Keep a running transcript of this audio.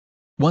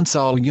Once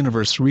all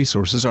universe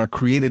resources are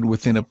created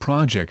within a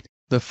project,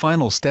 the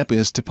final step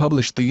is to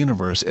publish the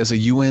universe as a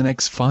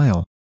UNX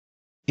file.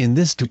 In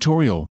this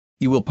tutorial,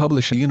 you will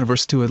publish a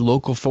universe to a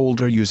local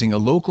folder using a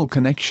local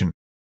connection.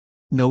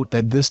 Note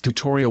that this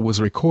tutorial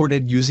was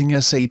recorded using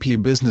SAP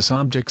Business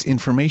Objects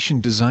Information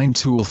Design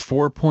Tool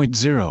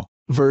 4.0,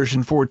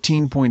 version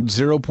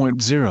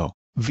 14.0.0,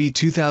 v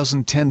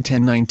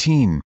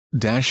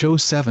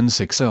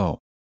 2010-1019-0760.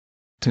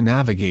 To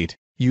navigate,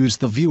 use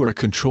the viewer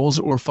controls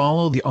or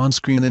follow the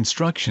on-screen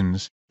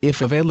instructions,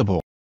 if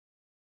available.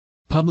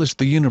 Publish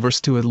the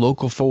universe to a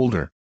local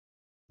folder.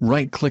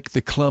 Right-click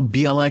the Club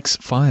BLX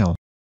file.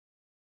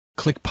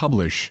 Click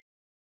Publish.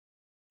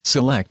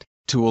 Select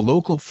To a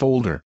local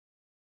folder.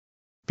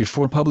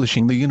 Before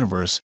publishing the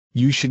universe,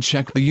 you should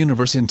check the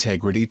universe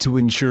integrity to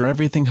ensure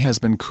everything has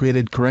been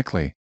created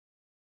correctly.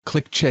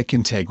 Click Check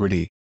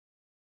Integrity.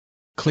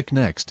 Click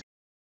Next.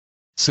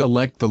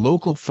 Select the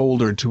local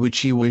folder to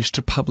which you wish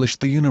to publish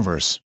the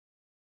universe.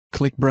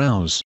 Click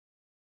Browse.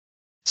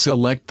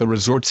 Select the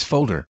Resorts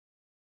folder.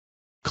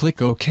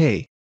 Click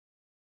OK.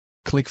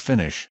 Click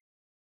Finish.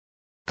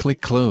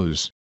 Click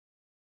Close.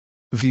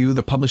 View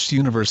the published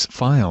universe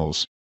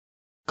files.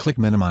 Click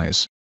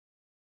Minimize.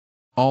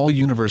 All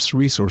universe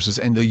resources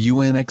and the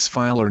UNX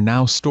file are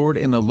now stored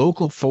in a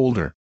local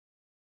folder.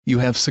 You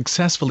have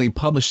successfully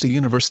published the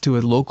universe to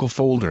a local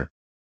folder.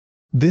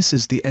 This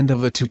is the end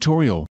of the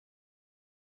tutorial.